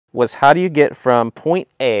was how do you get from point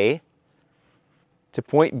A to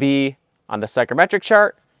point B on the psychrometric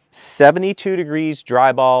chart? 72 degrees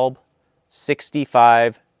dry bulb,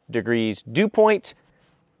 65 degrees dew point,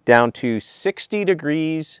 down to 60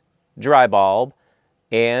 degrees dry bulb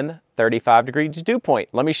and 35 degrees dew point.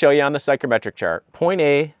 Let me show you on the psychrometric chart. Point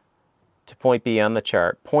A to point B on the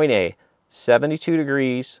chart. Point A, 72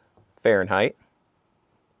 degrees Fahrenheit,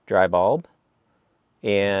 dry bulb,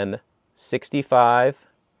 and 65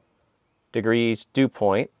 degrees dew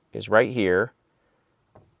point is right here.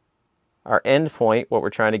 Our end point, what we're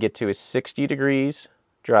trying to get to, is 60 degrees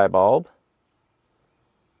dry bulb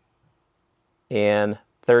and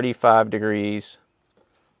 35 degrees,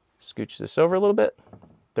 scooch this over a little bit,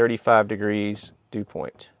 35 degrees dew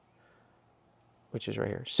point, which is right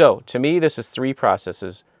here. So to me, this is three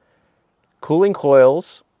processes. Cooling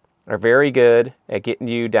coils are very good at getting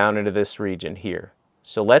you down into this region here.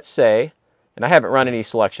 So let's say, and I haven't run any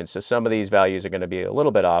selections, so some of these values are going to be a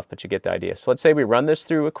little bit off, but you get the idea. So let's say we run this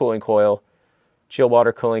through a cooling coil, chill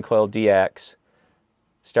water cooling coil DX,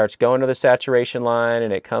 starts going to the saturation line,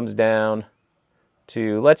 and it comes down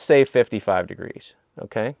to, let's say, 55 degrees,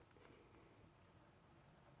 okay?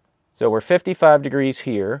 So we're 55 degrees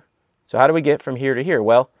here. So how do we get from here to here?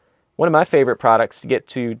 Well, one of my favorite products to get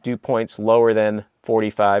to dew points lower than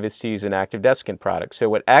 45 is to use an active desiccant product. So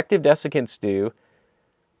what active desiccants do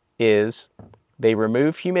is they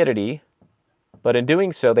remove humidity, but in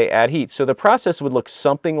doing so, they add heat. So the process would look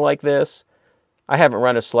something like this. I haven't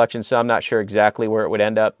run a selection, so I'm not sure exactly where it would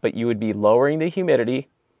end up, but you would be lowering the humidity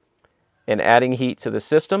and adding heat to the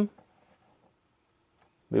system.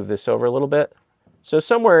 Move this over a little bit. So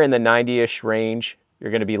somewhere in the 90-ish range,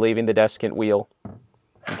 you're going to be leaving the desiccant wheel.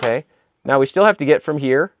 Okay. Now we still have to get from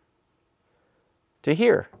here to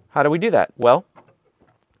here. How do we do that? Well,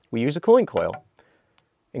 we use a cooling coil.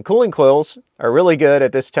 And cooling coils are really good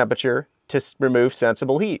at this temperature to remove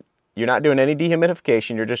sensible heat. You're not doing any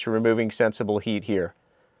dehumidification, you're just removing sensible heat here.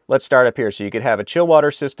 Let's start up here. So you could have a chill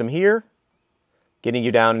water system here, getting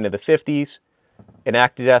you down into the 50s. An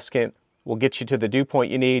active desiccant will get you to the dew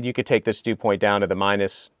point you need. You could take this dew point down to the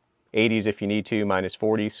minus 80s if you need to, minus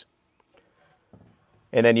 40s.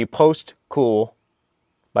 And then you post-cool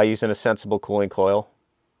by using a sensible cooling coil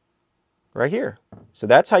right here. So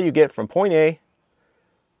that's how you get from point A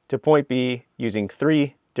to point B using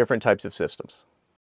three different types of systems.